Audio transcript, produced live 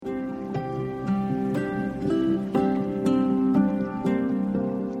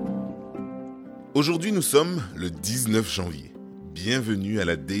Aujourd'hui, nous sommes le 19 janvier. Bienvenue à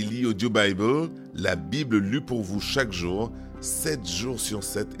la Daily Audio Bible, la Bible lue pour vous chaque jour, 7 jours sur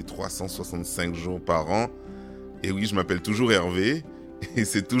 7 et 365 jours par an. Et oui, je m'appelle toujours Hervé et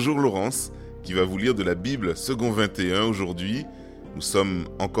c'est toujours Laurence qui va vous lire de la Bible second 21 aujourd'hui. Nous sommes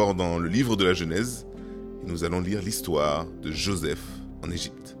encore dans le livre de la Genèse et nous allons lire l'histoire de Joseph en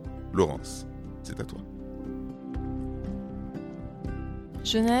Égypte. Laurence, c'est à toi.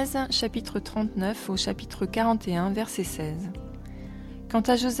 Genèse, chapitre 39 au chapitre 41, verset 16. Quant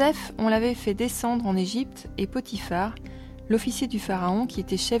à Joseph, on l'avait fait descendre en Égypte et Potiphar, l'officier du Pharaon qui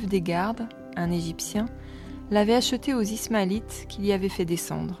était chef des gardes, un Égyptien, l'avait acheté aux Ismaélites qui l'y avaient fait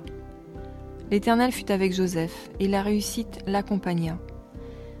descendre. L'Éternel fut avec Joseph et la réussite l'accompagna.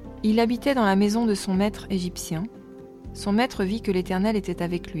 Il habitait dans la maison de son maître égyptien. Son maître vit que l'Éternel était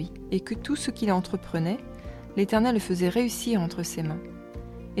avec lui et que tout ce qu'il entreprenait, l'Éternel le faisait réussir entre ses mains.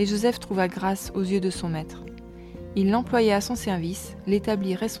 Et Joseph trouva grâce aux yeux de son maître. Il l'employa à son service,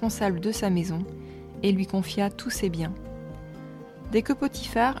 l'établit responsable de sa maison et lui confia tous ses biens. Dès que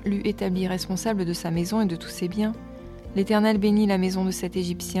Potiphar l'eut établi responsable de sa maison et de tous ses biens, l'Éternel bénit la maison de cet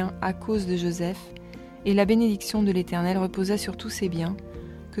Égyptien à cause de Joseph, et la bénédiction de l'Éternel reposa sur tous ses biens,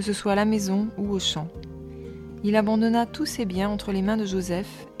 que ce soit à la maison ou au champ. Il abandonna tous ses biens entre les mains de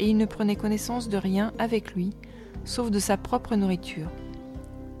Joseph, et il ne prenait connaissance de rien avec lui, sauf de sa propre nourriture.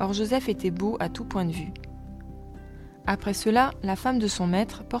 Or Joseph était beau à tout point de vue. Après cela, la femme de son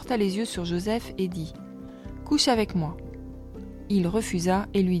maître porta les yeux sur Joseph et dit « Couche avec moi ». Il refusa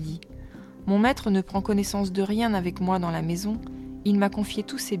et lui dit « Mon maître ne prend connaissance de rien avec moi dans la maison, il m'a confié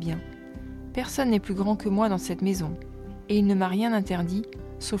tous ses biens. Personne n'est plus grand que moi dans cette maison, et il ne m'a rien interdit,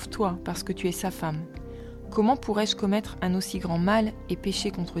 sauf toi, parce que tu es sa femme. Comment pourrais-je commettre un aussi grand mal et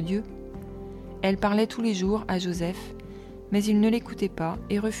pécher contre Dieu ?» Elle parlait tous les jours à Joseph, mais il ne l'écoutait pas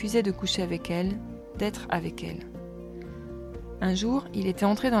et refusait de coucher avec elle, d'être avec elle. Un jour, il était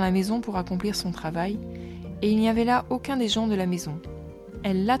entré dans la maison pour accomplir son travail, et il n'y avait là aucun des gens de la maison.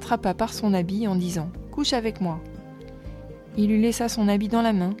 Elle l'attrapa par son habit en disant « Couche avec moi ». Il lui laissa son habit dans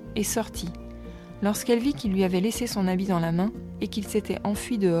la main et sortit. Lorsqu'elle vit qu'il lui avait laissé son habit dans la main et qu'il s'était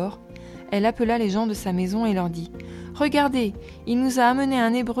enfui dehors, elle appela les gens de sa maison et leur dit « Regardez, il nous a amené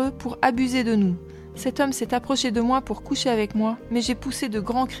un Hébreu pour abuser de nous. Cet homme s'est approché de moi pour coucher avec moi, mais j'ai poussé de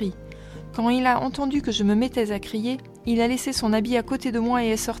grands cris. Quand il a entendu que je me mettais à crier, il a laissé son habit à côté de moi et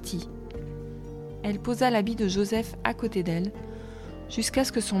est sorti. » Elle posa l'habit de Joseph à côté d'elle, jusqu'à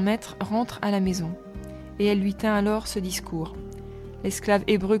ce que son maître rentre à la maison. Et elle lui tint alors ce discours. « L'esclave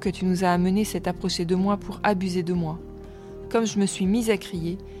hébreu que tu nous as amené s'est approché de moi pour abuser de moi. Comme je me suis mise à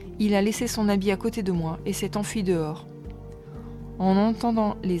crier, il a laissé son habit à côté de moi et s'est enfui dehors. » En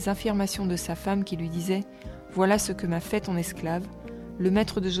entendant les affirmations de sa femme qui lui disait « Voilà ce que m'a fait ton esclave », le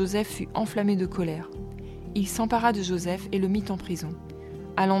maître de Joseph fut enflammé de colère. Il s'empara de Joseph et le mit en prison,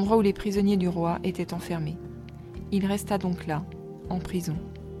 à l'endroit où les prisonniers du roi étaient enfermés. Il resta donc là, en prison.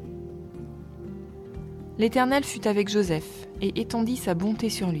 L'Éternel fut avec Joseph et étendit sa bonté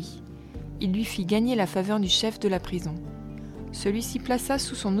sur lui. Il lui fit gagner la faveur du chef de la prison. Celui-ci plaça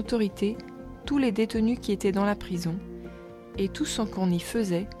sous son autorité tous les détenus qui étaient dans la prison, et tout ce qu'on y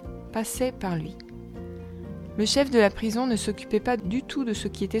faisait passait par lui. Le chef de la prison ne s'occupait pas du tout de ce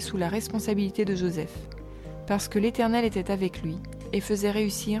qui était sous la responsabilité de Joseph, parce que l'Éternel était avec lui et faisait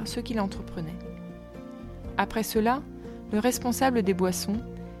réussir ce qu'il entreprenait. Après cela, le responsable des boissons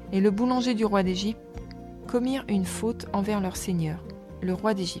et le boulanger du roi d'Égypte commirent une faute envers leur seigneur, le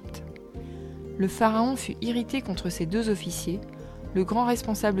roi d'Égypte. Le pharaon fut irrité contre ces deux officiers, le grand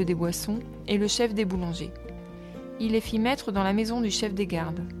responsable des boissons et le chef des boulangers. Il les fit mettre dans la maison du chef des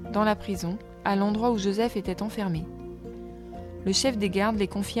gardes, dans la prison, à l'endroit où Joseph était enfermé. Le chef des gardes les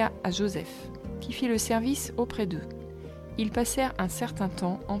confia à Joseph, qui fit le service auprès d'eux. Ils passèrent un certain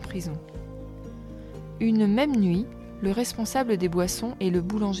temps en prison. Une même nuit, le responsable des boissons et le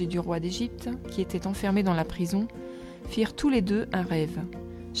boulanger du roi d'Égypte, qui étaient enfermés dans la prison, firent tous les deux un rêve,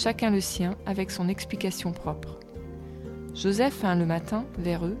 chacun le sien avec son explication propre. Joseph vint le matin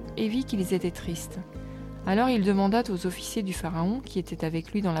vers eux et vit qu'ils étaient tristes. Alors il demanda aux officiers du Pharaon, qui étaient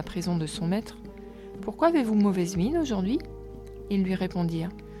avec lui dans la prison de son maître, « Pourquoi avez-vous mauvaise mine aujourd'hui ?» Ils lui répondirent,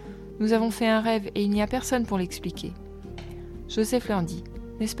 « Nous avons fait un rêve et il n'y a personne pour l'expliquer. » Joseph leur dit,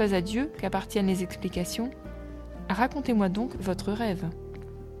 « N'est-ce pas à Dieu qu'appartiennent les explications ? Racontez-moi donc votre rêve. »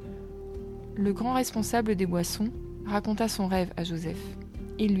 Le grand responsable des boissons raconta son rêve à Joseph.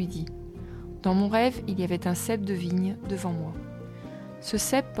 Il lui dit, « Dans mon rêve, il y avait un cep de vigne devant moi. Ce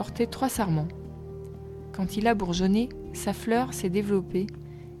cep portait 3 sarments. Quand il a bourgeonné, sa fleur s'est développée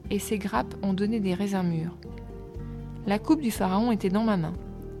et ses grappes ont donné des raisins mûrs. La coupe du pharaon était dans ma main.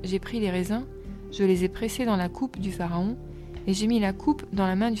 J'ai pris les raisins, Je les ai pressés dans la coupe du Pharaon, et j'ai mis la coupe dans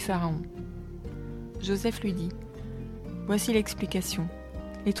la main du Pharaon. » Joseph lui dit : « Voici l'explication.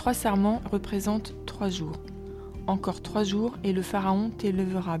 Les 3 sarments représentent 3 jours. Encore 3 jours, et le Pharaon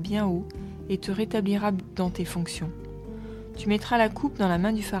t'élèvera bien haut et te rétablira dans tes fonctions. Tu mettras la coupe dans la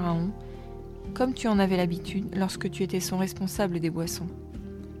main du Pharaon, comme tu en avais l'habitude lorsque tu étais son responsable des boissons.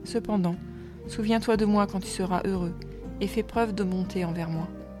 Cependant, souviens-toi de moi quand tu seras heureux, et fais preuve de bonté envers moi.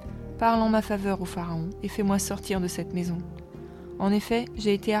 Parle en ma faveur au Pharaon, et fais-moi sortir de cette maison. En effet,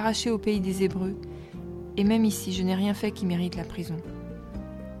 j'ai été arraché au pays des Hébreux, et même ici, je n'ai rien fait qui mérite la prison. »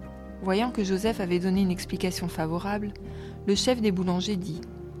 Voyant que Joseph avait donné une explication favorable, le chef des boulangers dit :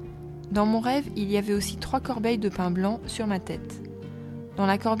 « Dans mon rêve, il y avait aussi 3 corbeilles de pain blanc sur ma tête. Dans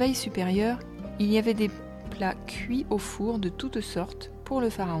la corbeille supérieure, il y avait des plats cuits au four de toutes sortes pour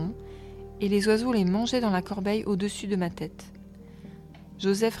le Pharaon, et les oiseaux les mangeaient dans la corbeille au-dessus de ma tête. »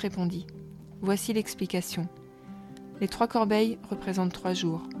 Joseph répondit : « Voici l'explication. Les 3 corbeilles représentent 3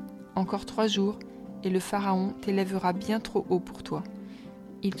 jours. Encore 3 jours, et le Pharaon t'élèvera bien trop haut pour toi.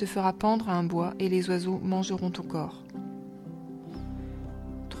 Il te fera pendre à un bois, et les oiseaux mangeront ton corps. »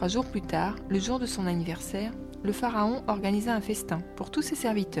 3 jours plus tard, le jour de son anniversaire, le Pharaon organisa un festin pour tous ses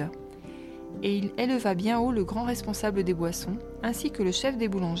serviteurs, et il éleva bien haut le grand responsable des boissons, ainsi que le chef des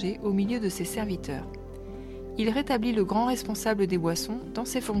boulangers au milieu de ses serviteurs. Il rétablit le grand responsable des boissons dans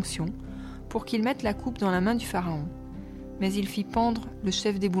ses fonctions, pour qu'il mette la coupe dans la main du Pharaon. Mais il fit pendre le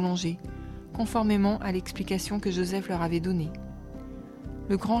chef des boulangers, conformément à l'explication que Joseph leur avait donnée.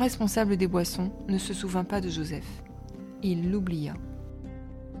 Le grand responsable des boissons ne se souvint pas de Joseph. Il l'oublia.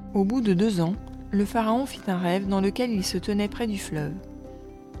 Au bout de 2 ans, le Pharaon fit un rêve dans lequel il se tenait près du fleuve.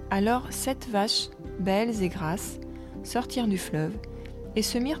 Alors 7 vaches, belles et grasses, sortirent du fleuve et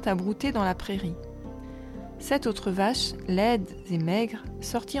se mirent à brouter dans la prairie. 7 autres vaches, laides et maigres,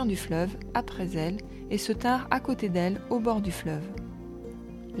 sortirent du fleuve après elles et se tinrent à côté d'elles au bord du fleuve.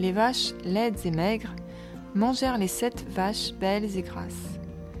 Les vaches, laides et maigres, mangèrent les 7 vaches belles et grasses.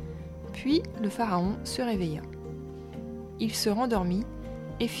 Puis le Pharaon se réveilla. Il se rendormit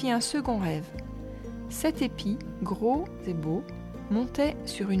et fit un second rêve. 7 épis, gros et beaux, montaient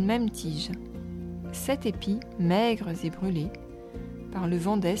sur une même tige. 7 épis, maigres et brûlés, par le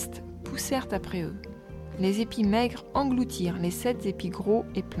vent d'est, poussèrent après eux. Les épis maigres engloutirent les 7 épis gros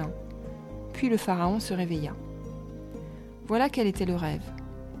et pleins. Puis le Pharaon se réveilla. Voilà quel était le rêve.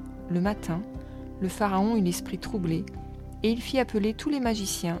 Le matin, le Pharaon eut l'esprit troublé, et il fit appeler tous les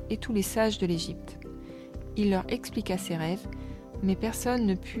magiciens et tous les sages de l'Égypte. Il leur expliqua ses rêves, mais personne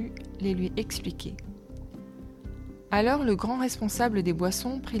ne put les lui expliquer. Alors le grand responsable des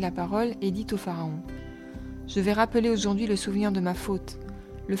boissons prit la parole et dit au Pharaon : « Je vais rappeler aujourd'hui le souvenir de ma faute.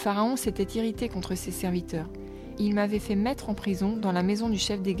 Le Pharaon s'était irrité contre ses serviteurs. Il m'avait fait mettre en prison dans la maison du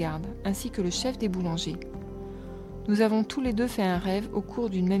chef des gardes, ainsi que le chef des boulangers. Nous avons tous les 2 fait un rêve au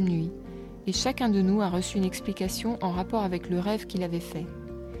cours d'une même nuit, et chacun de nous a reçu une explication en rapport avec le rêve qu'il avait fait.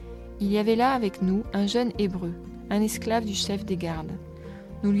 Il y avait là avec nous un jeune Hébreu, un esclave du chef des gardes.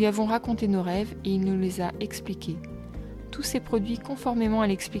 Nous lui avons raconté nos rêves et il nous les a expliqués. Tout s'est produit conformément à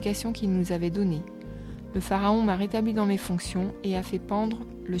l'explication qu'il nous avait donnée. Le Pharaon m'a rétabli dans mes fonctions et a fait pendre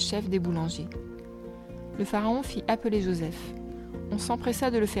le chef des boulangers. » Le Pharaon fit appeler Joseph. On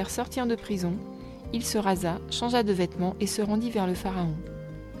s'empressa de le faire sortir de prison. Il se rasa, changea de vêtements et se rendit vers le Pharaon.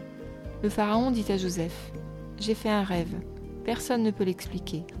 Le Pharaon dit à Joseph : « J'ai fait un rêve. Personne ne peut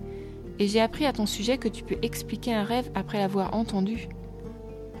l'expliquer. Et j'ai appris à ton sujet que tu peux expliquer un rêve après l'avoir entendu. »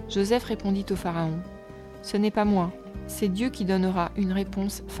 Joseph répondit au Pharaon : « Ce n'est pas moi, c'est Dieu qui donnera une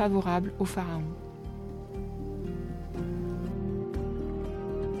réponse favorable au Pharaon. »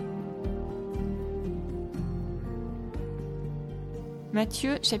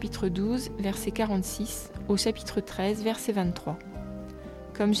 Matthieu chapitre 12, verset 46 au chapitre 13, verset 23.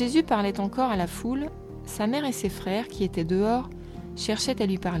 Comme Jésus parlait encore à la foule, sa mère et ses frères, qui étaient dehors, cherchaient à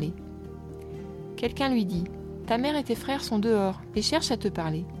lui parler. Quelqu'un lui dit : « Ta mère et tes frères sont dehors et cherchent à te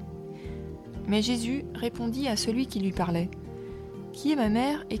parler. » Mais Jésus répondit à celui qui lui parlait : « Qui est ma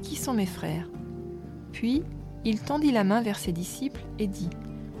mère et qui sont mes frères ?» Puis il tendit la main vers ses disciples et dit :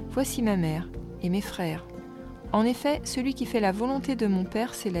 « Voici ma mère et mes frères. En effet, celui qui fait la volonté de mon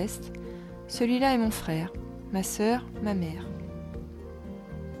Père céleste, celui-là est mon frère, ma sœur, ma mère. »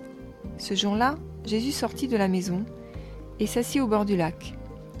 Ce jour-là, Jésus sortit de la maison et s'assit au bord du lac.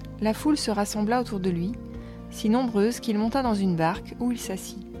 La foule se rassembla autour de lui, si nombreuse qu'il monta dans une barque où il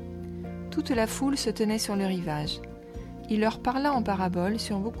s'assit. Toute la foule se tenait sur le rivage. Il leur parla en parabole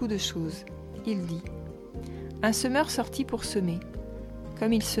sur beaucoup de choses. Il dit : « Un semeur sortit pour semer.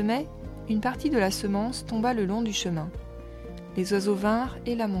 Comme il semait, une partie de la semence tomba le long du chemin. Les oiseaux vinrent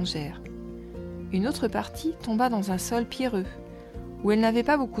et la mangèrent. Une autre partie tomba dans un sol pierreux, où elle n'avait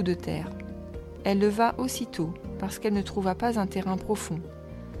pas beaucoup de terre. Elle leva aussitôt, parce qu'elle ne trouva pas un terrain profond.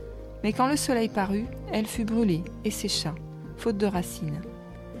 Mais quand le soleil parut, elle fut brûlée et sécha, faute de racines.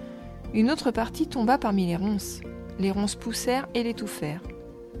 Une autre partie tomba parmi les ronces. Les ronces poussèrent et l'étouffèrent.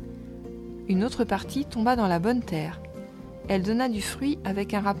 Une autre partie tomba dans la bonne terre. Elle donna du fruit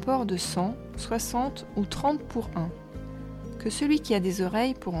avec un rapport de 100, 60 ou 30 pour 1. Que celui qui a des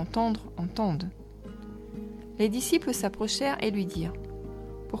oreilles pour entendre, entende. Les disciples s'approchèrent et lui dirent :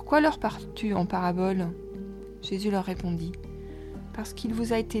 « Pourquoi leur parles-tu en parabole ?» Jésus leur répondit : « Parce qu'il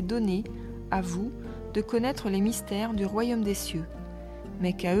vous a été donné, à vous, de connaître les mystères du royaume des cieux,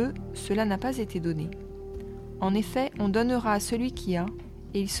 mais qu'à eux, cela n'a pas été donné. En effet, on donnera à celui qui a,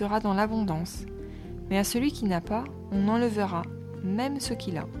 et il sera dans l'abondance, mais à celui qui n'a pas, on enlèvera, même ce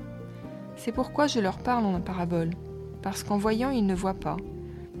qu'il a. C'est pourquoi je leur parle en parabole, parce qu'en voyant, ils ne voient pas,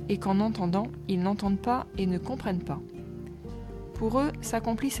 et qu'en entendant, ils n'entendent pas et ne comprennent pas. Pour eux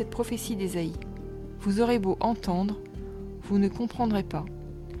s'accomplit cette prophétie d'Ésaïe. Vous aurez beau entendre, vous ne comprendrez pas.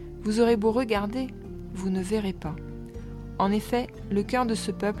 Vous aurez beau regarder, vous ne verrez pas. En effet, le cœur de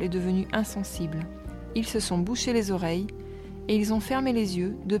ce peuple est devenu insensible. Ils se sont bouchés les oreilles, et ils ont fermé les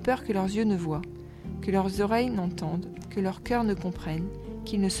yeux, de peur que leurs yeux ne voient, que leurs oreilles n'entendent, que leur cœur ne comprenne,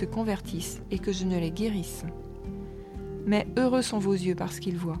 qu'ils ne se convertissent et que je ne les guérisse. Mais heureux sont vos yeux parce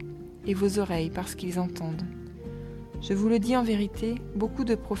qu'ils voient, et vos oreilles parce qu'ils entendent. Je vous le dis en vérité, beaucoup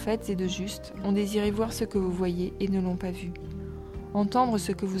de prophètes et de justes ont désiré voir ce que vous voyez et ne l'ont pas vu, entendre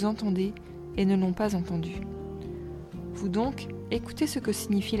ce que vous entendez et ne l'ont pas entendu. Vous donc, écoutez ce que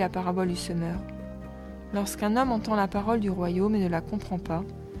signifie la parabole du semeur. Lorsqu'un homme entend la parole du royaume et ne la comprend pas,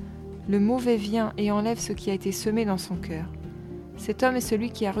 le mauvais vient et enlève ce qui a été semé dans son cœur. Cet homme est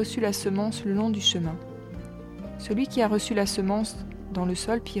celui qui a reçu la semence le long du chemin. Celui qui a reçu la semence dans le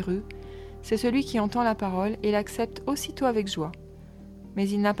sol pierreux, c'est celui qui entend la parole et l'accepte aussitôt avec joie. Mais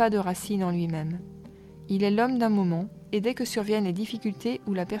il n'a pas de racine en lui-même. Il est l'homme d'un moment, et dès que surviennent les difficultés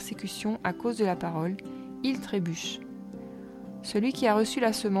ou la persécution à cause de la parole, il trébuche. Celui qui a reçu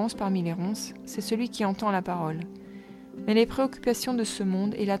la semence parmi les ronces, c'est celui qui entend la parole. Mais les préoccupations de ce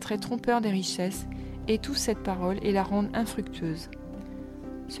monde et l'attrait trompeur des richesses étouffent cette parole et la rendent infructueuse.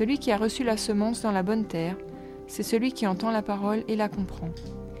 Celui qui a reçu la semence dans la bonne terre, c'est celui qui entend la parole et la comprend.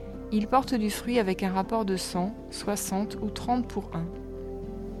 Il porte du fruit avec un rapport de 100, 60 ou 30 pour 1.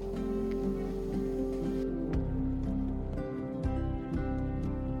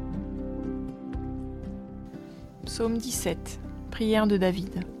 Psaume 17. Prière de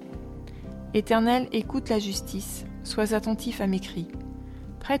David. Éternel, écoute la justice, sois attentif à mes cris.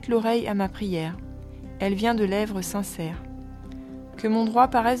 Prête l'oreille à ma prière, elle vient de lèvres sincères. Que mon droit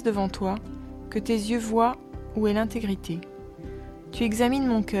paraisse devant toi, que tes yeux voient où est l'intégrité. Tu examines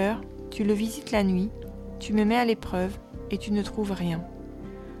mon cœur, tu le visites la nuit, tu me mets à l'épreuve et tu ne trouves rien.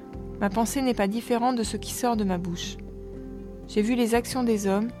 Ma pensée n'est pas différente de ce qui sort de ma bouche. J'ai vu les actions des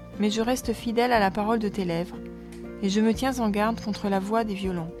hommes, mais je reste fidèle à la parole de tes lèvres, et je me tiens en garde contre la voix des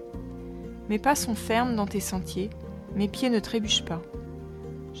violents. Mes pas sont fermes dans tes sentiers, mes pieds ne trébuchent pas.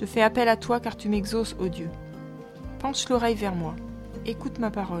 Je fais appel à toi car tu m'exauces, ô Dieu. Penche l'oreille vers moi, écoute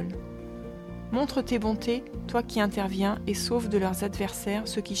ma parole. Montre tes bontés, toi qui interviens et sauves de leurs adversaires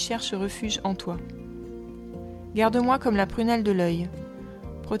ceux qui cherchent refuge en toi. Garde-moi comme la prunelle de l'œil.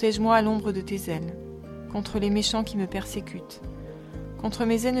 Protège-moi à l'ombre de tes ailes, contre les méchants qui me persécutent, contre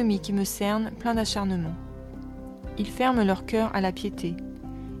mes ennemis qui me cernent pleins d'acharnement. Ils ferment leur cœur à la piété.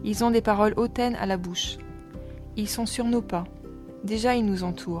 Ils ont des paroles hautaines à la bouche. Ils sont sur nos pas. Déjà ils nous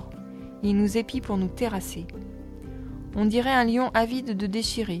entourent. Ils nous épient pour nous terrasser. On dirait un lion avide de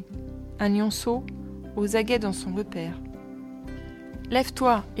déchirer, un lionceau aux aguets dans son repère.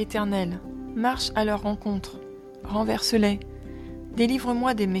 Lève-toi, Éternel, marche à leur rencontre, renverse-les.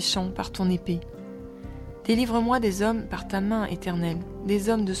 Délivre-moi des méchants par ton épée. Délivre-moi des hommes par ta main, Éternel, des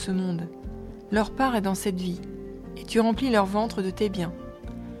hommes de ce monde. Leur part est dans cette vie, et tu remplis leur ventre de tes biens.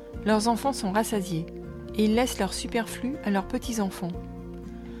 Leurs enfants sont rassasiés, et ils laissent leur superflu à leurs petits-enfants.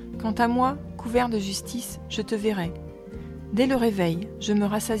 Quant à moi, couvert de justice, je te verrai. Dès le réveil, je me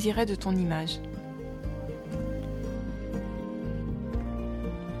rassasierai de ton image.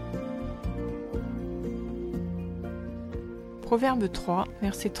 Proverbe 3,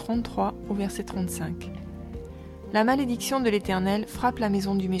 verset 33 au verset 35. La malédiction de l'Éternel frappe la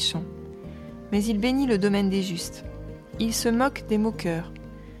maison du méchant, mais il bénit le domaine des justes. Il se moque des moqueurs,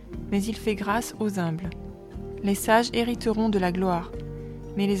 mais il fait grâce aux humbles. Les sages hériteront de la gloire,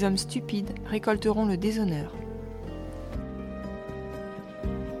 mais les hommes stupides récolteront le déshonneur.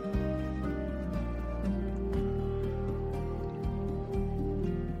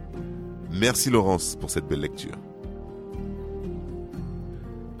 Merci Laurence pour cette belle lecture.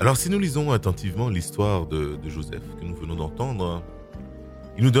 Alors si nous lisons attentivement l'histoire de Joseph que nous venons d'entendre,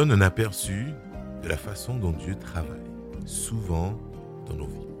 il nous donne un aperçu de la façon dont Dieu travaille, souvent dans nos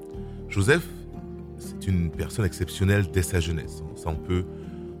vies. Joseph, c'est une personne exceptionnelle dès sa jeunesse. Ça, on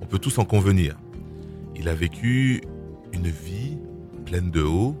peut tous en convenir. Il a vécu une vie pleine de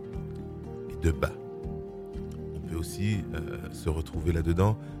hauts et de bas. On peut aussi se retrouver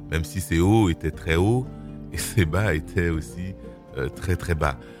là-dedans, même si ses hauts étaient très hauts et ses bas étaient aussi très très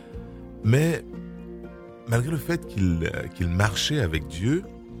bas. Mais malgré le fait qu'il marchait avec Dieu,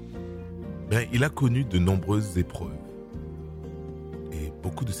 il a connu de nombreuses épreuves. Et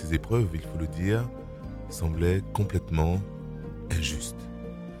beaucoup de ces épreuves, il faut le dire, semblaient complètement injustes.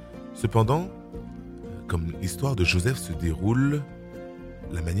 Cependant, comme l'histoire de Joseph se déroule,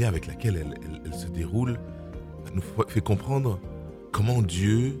 la manière avec laquelle elle se déroule nous fait comprendre comment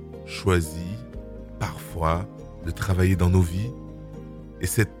Dieu choisit parfois de travailler dans nos vies. Et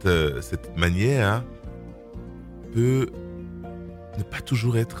cette manière peut ne pas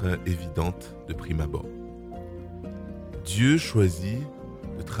toujours être évidente de prime abord. Dieu choisit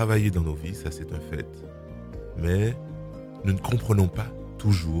de travailler dans nos vies, ça c'est un fait, mais nous ne comprenons pas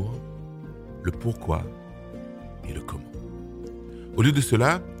toujours le pourquoi et le comment. Au lieu de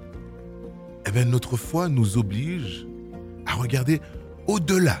cela, notre foi nous oblige à regarder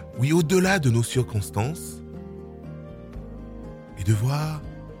au-delà de nos circonstances et de voir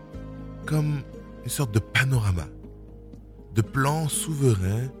comme une sorte de panorama, de plan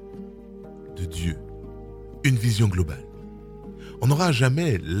souverain de Dieu, une vision globale. On n'aura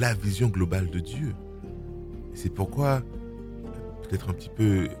jamais la vision globale de Dieu. Et c'est pourquoi, peut-être un petit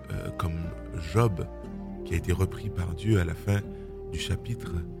peu comme Job, qui a été repris par Dieu à la fin du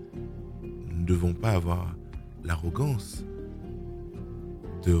chapitre, nous ne devons pas avoir l'arrogance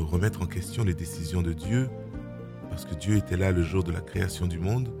de remettre en question les décisions de Dieu, parce que Dieu était là le jour de la création du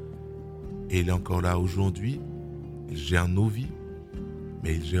monde, et il est encore là aujourd'hui. Il gère nos vies,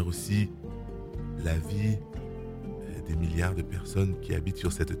 mais il gère aussi la vie des milliards de personnes qui habitent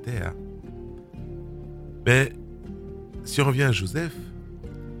sur cette terre. Mais si on revient à Joseph,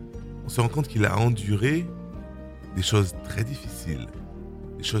 on se rend compte qu'il a enduré des choses très difficiles,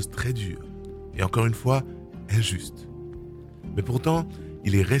 des choses très dures, et encore une fois, injustes. Mais pourtant,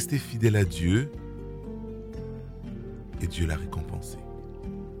 il est resté fidèle à Dieu, et Dieu l'a récompensé.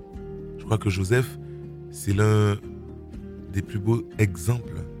 Je crois que Joseph, c'est l'un des plus beaux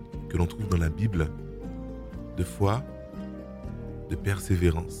exemples que l'on trouve dans la Bible de foi, de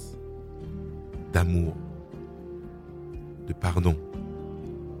persévérance, d'amour, de pardon.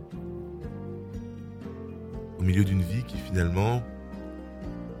 Au milieu d'une vie qui finalement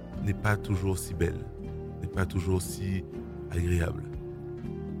n'est pas toujours si belle, n'est pas toujours si agréable.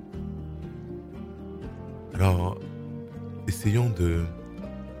 Alors, essayons de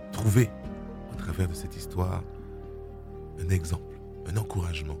trouver, à travers de cette histoire, un exemple, un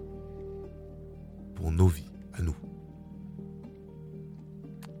encouragement pour nos vies, à nous.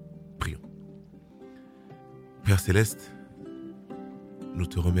 Prions. Père Céleste, nous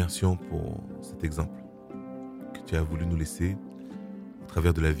te remercions pour cet exemple que tu as voulu nous laisser au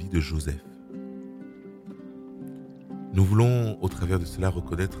travers de la vie de Joseph. Nous voulons, au travers de cela,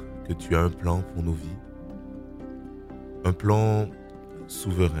 reconnaître que tu as un plan pour nos vies, un plan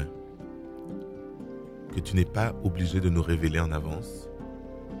souverain, que tu n'es pas obligé de nous révéler en avance.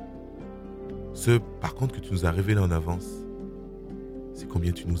 Ce, par contre, que tu nous as révélé en avance, c'est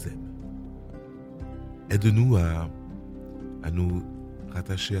combien tu nous aimes. Aide-nous à nous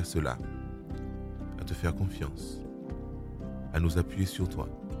rattacher à cela, à te faire confiance, à nous appuyer sur toi,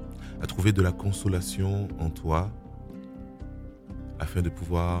 à trouver de la consolation en toi, afin de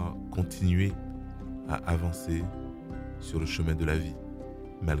pouvoir continuer à avancer sur le chemin de la vie,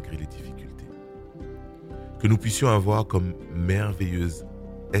 malgré les difficultés. Que nous puissions avoir comme merveilleuse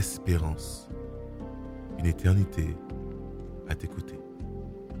espérance une éternité à tes côtés.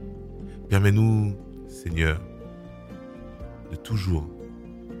 Permets-nous, Seigneur, de toujours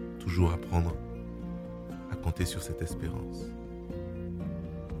apprendre à compter sur cette espérance.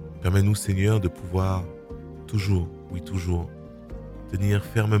 Permets-nous, Seigneur, de pouvoir toujours tenir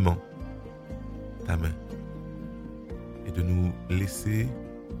fermement ta main et de nous laisser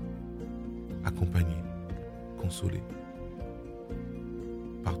accompagner, consoler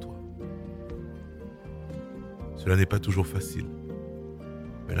par toi. Cela n'est pas toujours facile,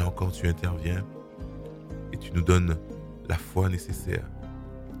 mais là encore tu interviens et tu nous donnes la foi nécessaire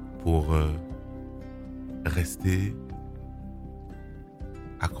pour rester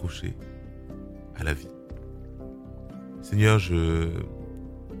accroché à la vie. Seigneur, je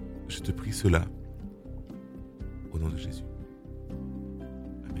Je te prie cela au nom de Jésus.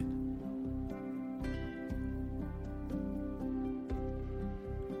 Amen.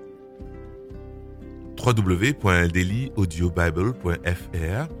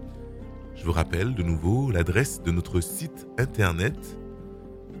 www.dailyaudiobible.fr. Je vous rappelle de nouveau l'adresse de notre site internet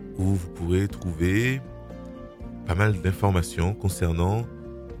où vous pourrez trouver pas mal d'informations concernant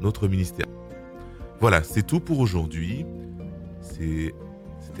notre ministère. Voilà, c'est tout pour aujourd'hui. C'était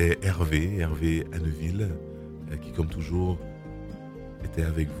Hervé Anneville, qui comme toujours était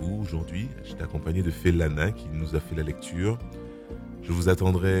avec vous aujourd'hui. J'étais accompagné de Félana qui nous a fait la lecture. Je vous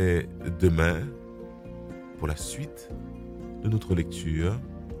attendrai demain pour la suite de notre lecture.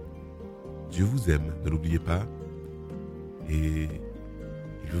 Dieu vous aime, ne l'oubliez pas, et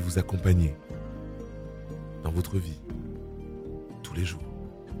il veut vous accompagner dans votre vie tous les jours.